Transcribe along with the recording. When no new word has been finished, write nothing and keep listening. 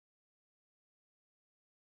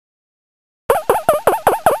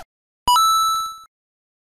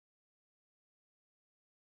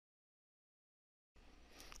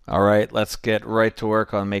All right, let's get right to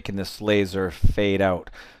work on making this laser fade out.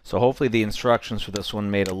 So hopefully the instructions for this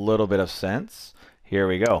one made a little bit of sense. Here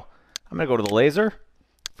we go. I'm going to go to the laser.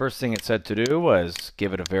 First thing it said to do was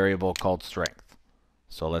give it a variable called strength.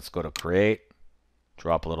 So let's go to create,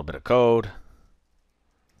 drop a little bit of code.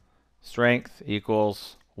 Strength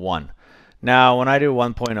equals 1. Now when I do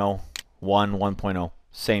 1.0, 1.0,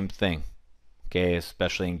 same thing. Okay,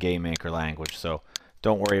 especially in Gamemaker language. So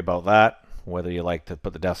don't worry about that, whether you like to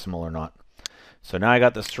put the decimal or not. So now I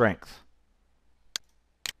got the strength.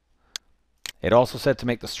 It also said to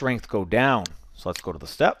make the strength go down. So let's go to the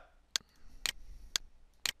step.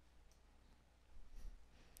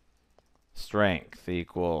 Strength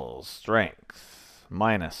equals strength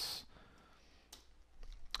minus.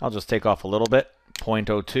 I'll just take off a little bit,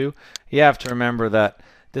 0.02. You have to remember that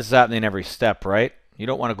this is happening every step, right? You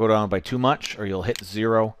don't want to go down by too much or you'll hit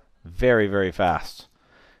 0 very, very fast.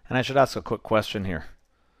 And I should ask a quick question here.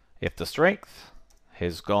 If the strength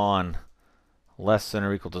has gone less than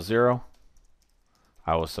or equal to 0,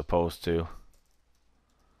 I was supposed to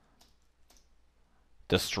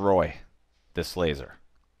destroy this laser.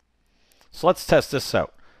 So let's test this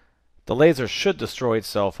out. The laser should destroy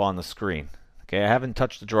itself on the screen. Okay, I haven't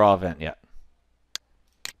touched the draw event yet.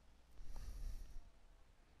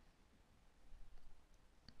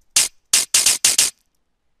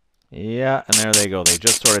 Yeah, and there they go. They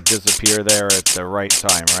just sort of disappear there at the right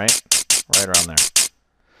time, right? Right around there.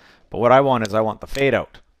 But what I want is I want the fade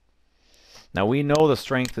out. Now we know the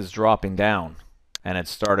strength is dropping down, and it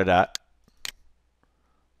started at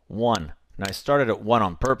 1. Now I started at 1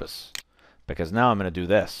 on purpose, because now I'm going to do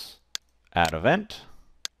this. Add event,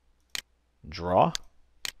 draw.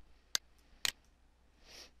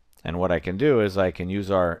 And what I can do is I can use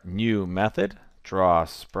our new method, draw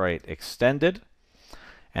sprite extended.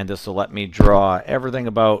 And this will let me draw everything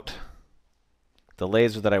about the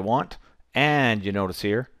laser that I want. And you notice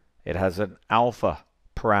here, it has an alpha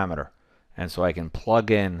parameter. And so I can plug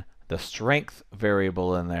in the strength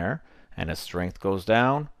variable in there. And as strength goes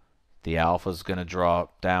down, the alpha is going to draw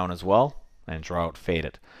down as well and draw out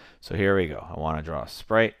faded. So here we go. I want to draw a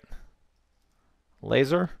sprite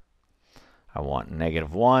laser. I want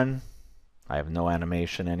 -1. I have no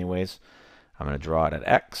animation anyways. I'm going to draw it at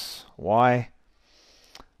X, Y.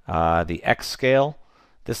 The X scale,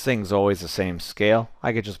 this thing's always the same scale.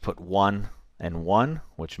 I could just put 1 and 1,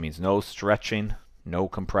 which means no stretching, no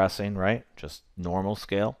compressing, right? Just normal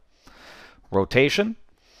scale. Rotation.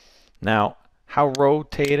 Now, how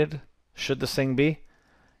rotated should this thing be?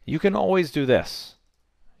 You can always do this.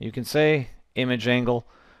 You can say image angle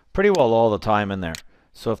pretty well all the time in there.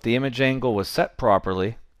 So if the image angle was set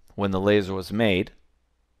properly when the laser was made,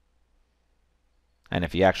 and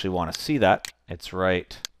if you actually want to see that, it's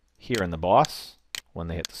right here in the boss when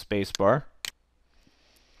they hit the space bar.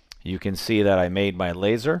 You can see that I made my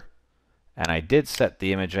laser and I did set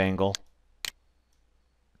the image angle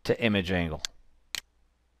to image angle,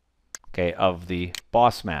 okay, of the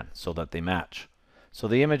boss man so that they match. So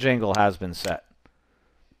the image angle has been set.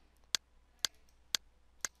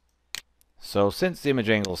 So since the image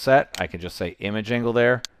angle is set, I can just say image angle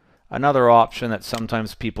there. Another option that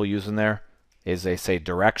sometimes people use in there is they say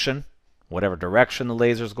direction. Whatever direction the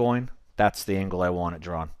laser's going, that's the angle I want it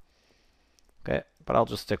drawn. Okay, but I'll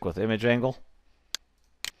just stick with image angle.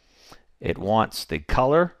 It wants the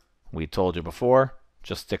color. We told you before,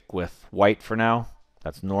 just stick with white for now.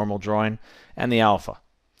 That's normal drawing. And the alpha.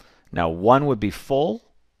 Now 1 would be full.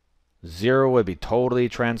 0 would be totally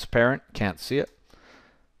transparent. Can't see it.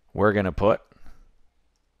 We're going to put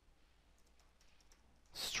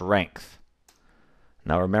strength.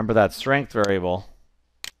 Now remember that strength variable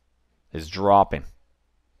is dropping.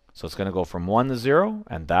 So it's going to go from 1 to 0,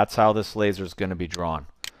 and that's how this laser is going to be drawn.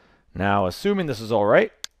 Now, assuming this is all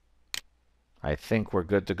right, I think we're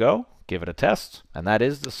good to go. Give it a test, and that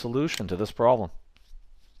is the solution to this problem.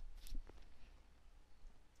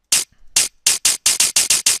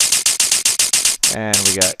 And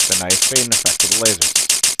we got the nice fading effect of the lasers.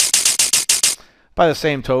 By the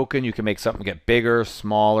same token, you can make something get bigger,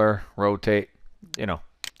 smaller, rotate, you know.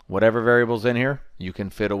 Whatever variable's in here, you can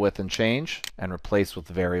fiddle with and change and replace with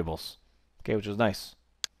variables. Okay, which is nice.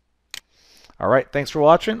 All right, thanks for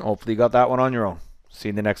watching. Hopefully you got that one on your own. See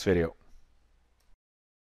you in the next video.